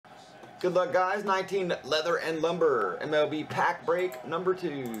Good luck, guys. 19 leather and lumber. MLB pack break number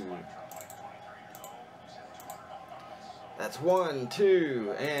 2. That's 1,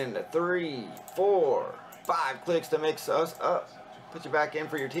 2, and 3, 4, 5 clicks to mix us up. Put you back in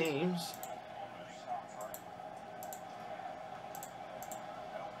for your teams.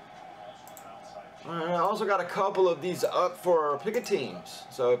 I also got a couple of these up for pick a teams.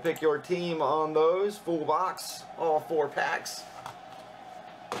 So pick your team on those. Full box, all 4 packs.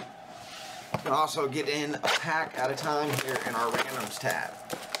 You can also get in a pack at a time here in our randoms tab.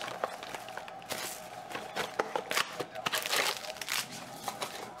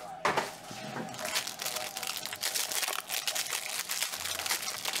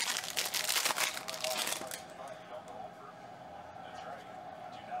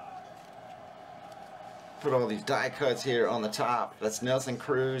 Put all these die cuts here on the top. That's Nelson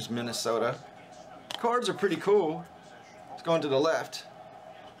Cruz, Minnesota. Cards are pretty cool. It's going to the left.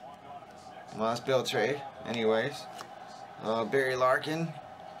 Well, that's Bill Trade. Anyways. Barry Larkin.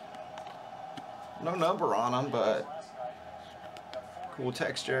 No number on them, but cool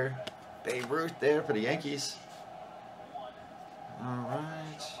texture. Babe Ruth there for the Yankees.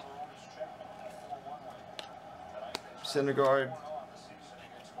 Alright. Syndergaard.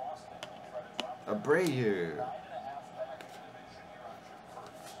 Abreu.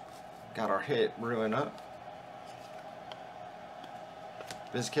 Got our hit brewing up.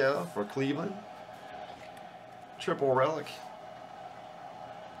 Vizquel for Cleveland. Triple relic.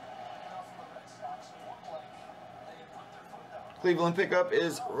 Cleveland pickup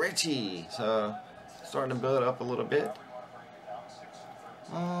is Richie. So starting to build up a little bit.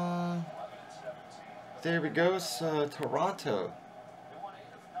 There we go. Toronto.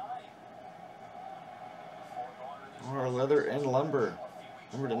 Our leather and lumber.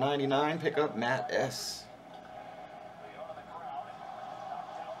 Number to 99, pick up Matt S.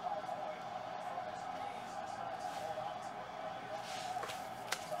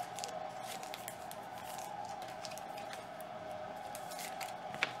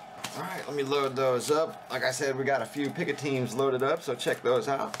 Alright, let me load those up. Like I said, we got a few pick a teams loaded up, so check those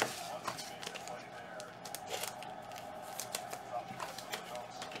out.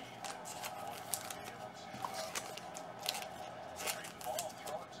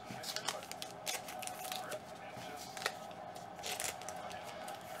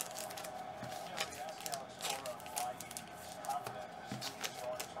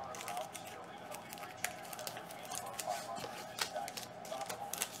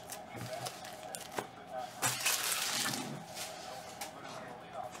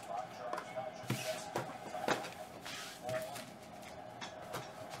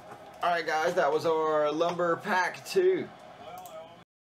 Alright guys, that was our lumber pack 2.